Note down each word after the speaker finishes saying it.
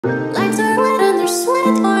Lights are red and there's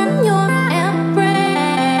sweat on your embrace.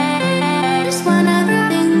 Just want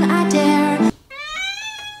everything I dare.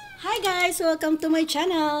 Hi guys! Welcome to my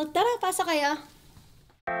channel! Tara, pasok kayo!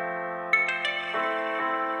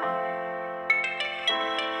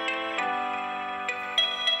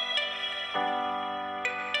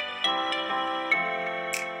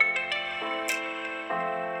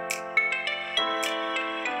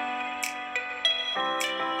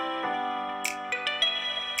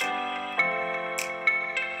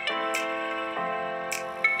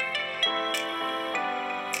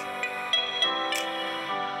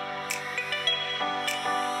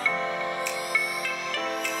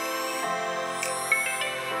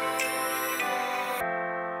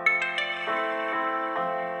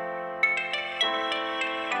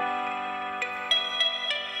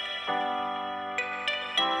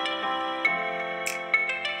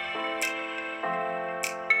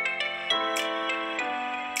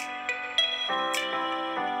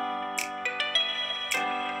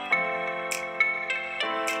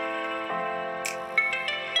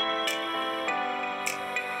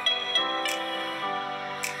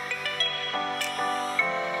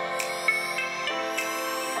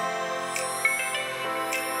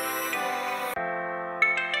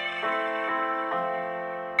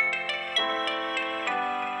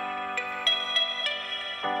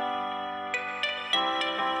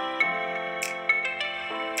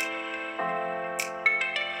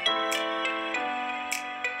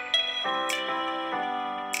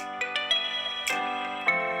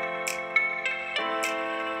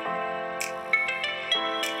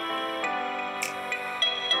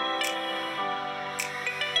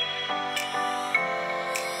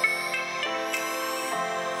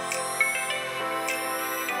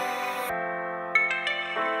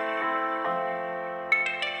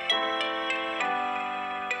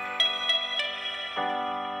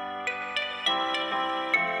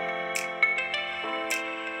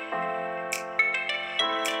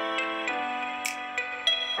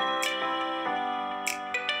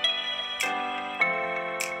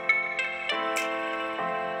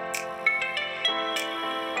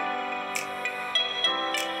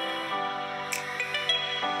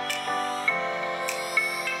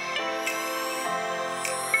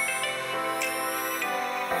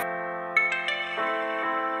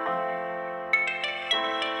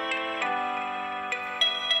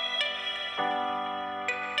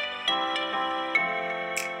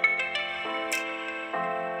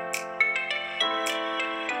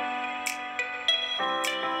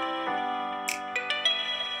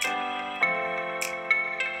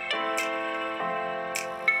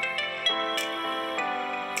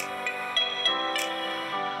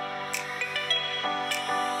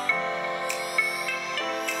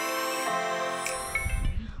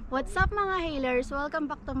 What's up mga hailers?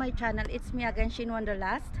 Welcome back to my channel. It's me again, Shin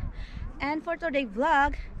Wonderlust. And for today's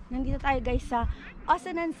vlog, nandito tayo guys sa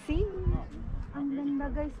OESCHINENSEE. Ang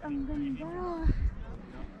ganda guys, ang ganda.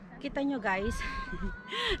 Kita nyo guys.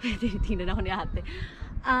 Tingnan ako ni ate.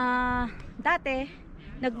 Dati,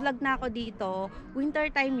 nag-vlog na ako dito.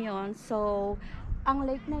 Winter time yon. So, ang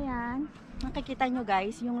lake na yan, nakikita nyo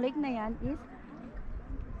guys, yung lake na yan is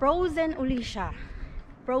frozen uli siya.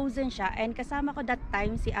 Frozen siya, and kasama ko that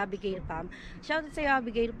time si Abigail Pam. Shout out sa iyo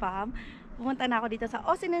Abigail Pam. Pumunta na ako dito sa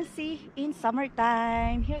OESCHINENSEE in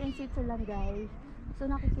summertime here in Switzerland guys. So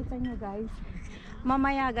nakikita nyo guys,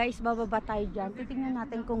 mamaya guys bababa tayo dyan, titingnan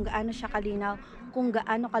natin kung gaano siya kalinaw, kung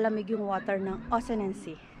gaano kalamig yung water ng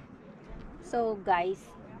OESCHINENSEE. So guys,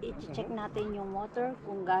 i-check natin yung water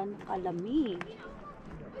kung gaano kalamig.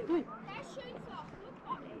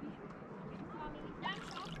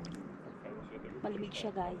 Malamig siya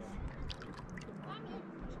guys,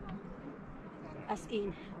 as in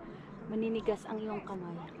maninigas ang iyong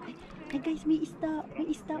kamay. Ay guys, may isda,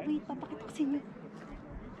 wait, papakita ko sa inyo.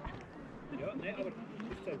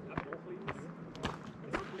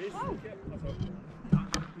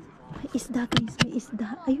 May isda guys, may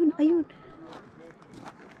isda, ayun ayun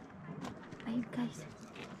guys,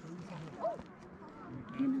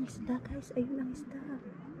 ayun ang isda guys, ayun ang isda,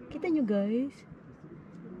 kita nyo guys.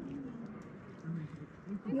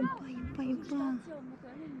 Yun pa.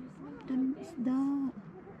 Doon isda.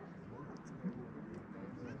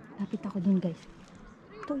 Lapit ako dun guys.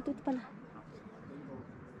 Ito pala.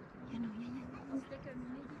 Yan.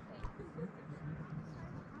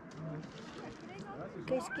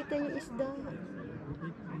 Guys, kita yung isda.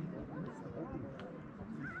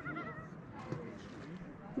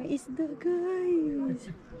 May isda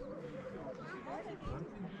guys.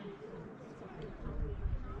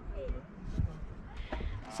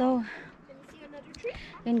 So,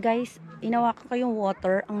 yun guys, Inawakan ko yung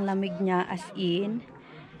water, ang lamig niya as in.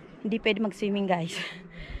 Hindi pwede mag-swimming guys.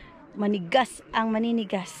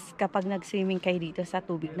 Maninigas kapag nag-swimming kayo dito sa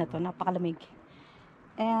tubig na to. Napakalamig.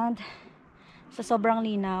 And sa sobrang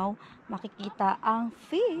linaw, makikita ang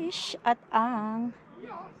fish at ang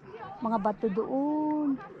mga bato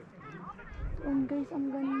doon. Doon guys, ang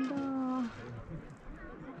ganda.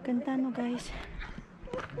 Ganda no guys.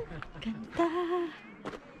 Ganda.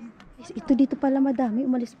 Guys, ito dito pala madami.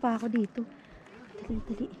 Umalis pa ako dito.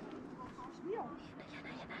 Dali.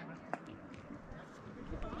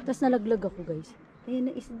 Tapos nalaglag ako guys. Ayan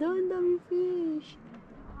na isda, ang daming fish.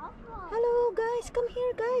 Hello guys, come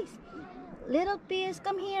here guys. Little fish,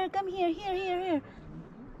 come here. Here.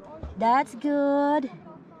 That's good.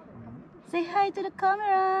 Say hi to the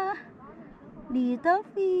camera. Little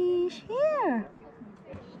fish, here.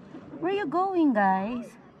 Where you going guys?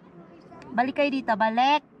 Balik kayo dito,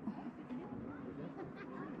 balik.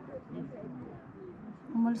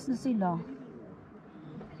 Umalis na sila.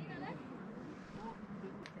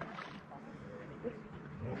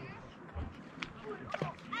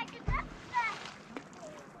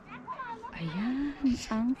 Ayan,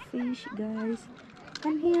 ang fish guys.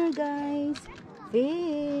 Come here guys.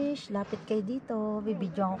 Fish. Lapit kayo dito.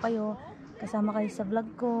 Bibidyoan ko kayo. Kasama kayo sa vlog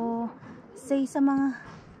ko. Say sa mga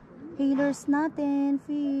hailers natin.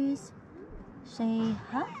 Fish. Say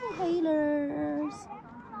hi hailers.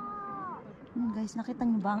 Guys, nakita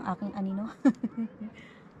nyo ba ang aking anino?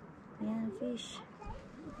 Ayan, fish.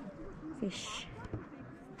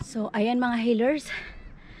 So, ayan mga hailers.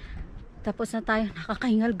 Tapos na tayo.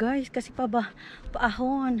 Nakakahingal guys. Kasi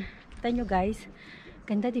paahon. Kita nyo guys.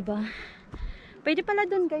 Ganda diba? Pwede pala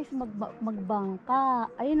dun guys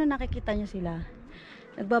magbangka. Ayun na nakikita nyo sila.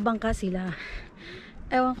 Nagbabangka sila.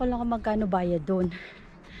 Ewan ko lang kung magkano bayad dun.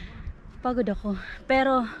 Pagod ako.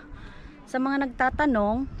 Pero sa mga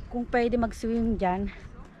nagtatanong kung pwede mag-swim dyan,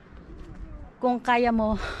 kung kaya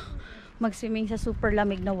mo mag-swimming sa super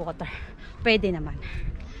lamig na water, pwede naman.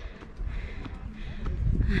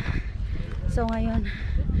 So ngayon,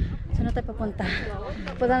 saan na tayo papunta?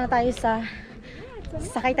 Punta na tayo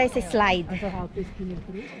sakay tayo sa slide.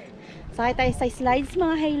 Sakay tayo sa slides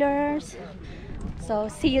mga hailers.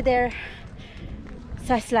 So see you there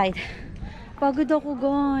sa slide. Pagod ako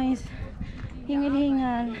guys.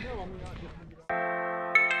 Hingal-hingal.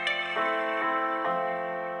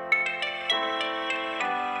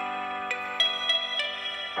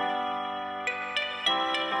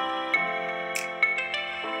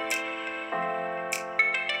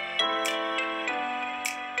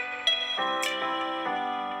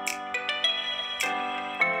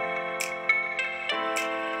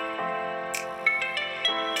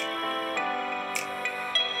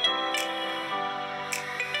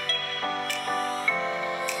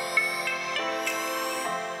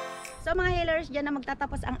 So mga hailers, dyan na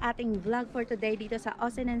magtatapos ang ating vlog for today dito sa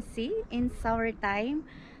OESCHINENSEE in Summer Time.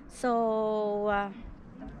 So,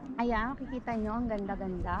 ayan, makikita nyo, ang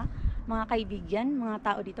ganda-ganda. Mga kaibigan, mga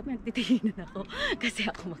tao dito, pinagtitingin ako kasi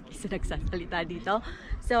ako mag-isa nagsasalita dito.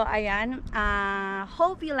 So, ayan,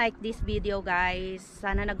 hope you like this video guys.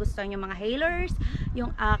 Sana nagustuhan nyo mga hailers,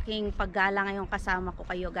 yung aking paggala ngayong kasama ko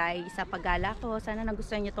kayo guys sa paggala ko. Sana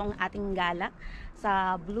nagustuhan nyo tong ating gala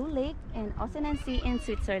sa Blue Lake and OESCHINENSEE in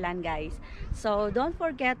Switzerland guys. So don't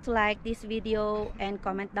forget to like this video and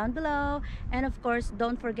comment down below, and of course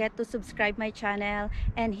don't forget to subscribe my channel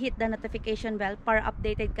and hit the notification bell para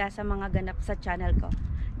updated ka sa mga ganap sa channel ko.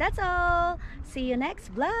 That's all. See you next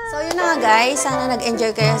vlog. So yun na nga guys, sana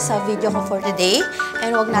nag-enjoy kayo sa video ko for today.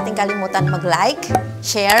 And huwag natin kalimutan mag-like,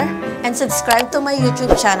 share, and subscribe to my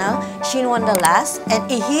YouTube channel, Shinwanderlust, and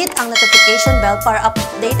i-hit ang notification bell para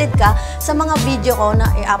updated ka sa mga video ko na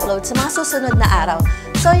i-upload sa mga susunod na araw.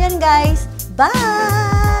 So yan guys, bye!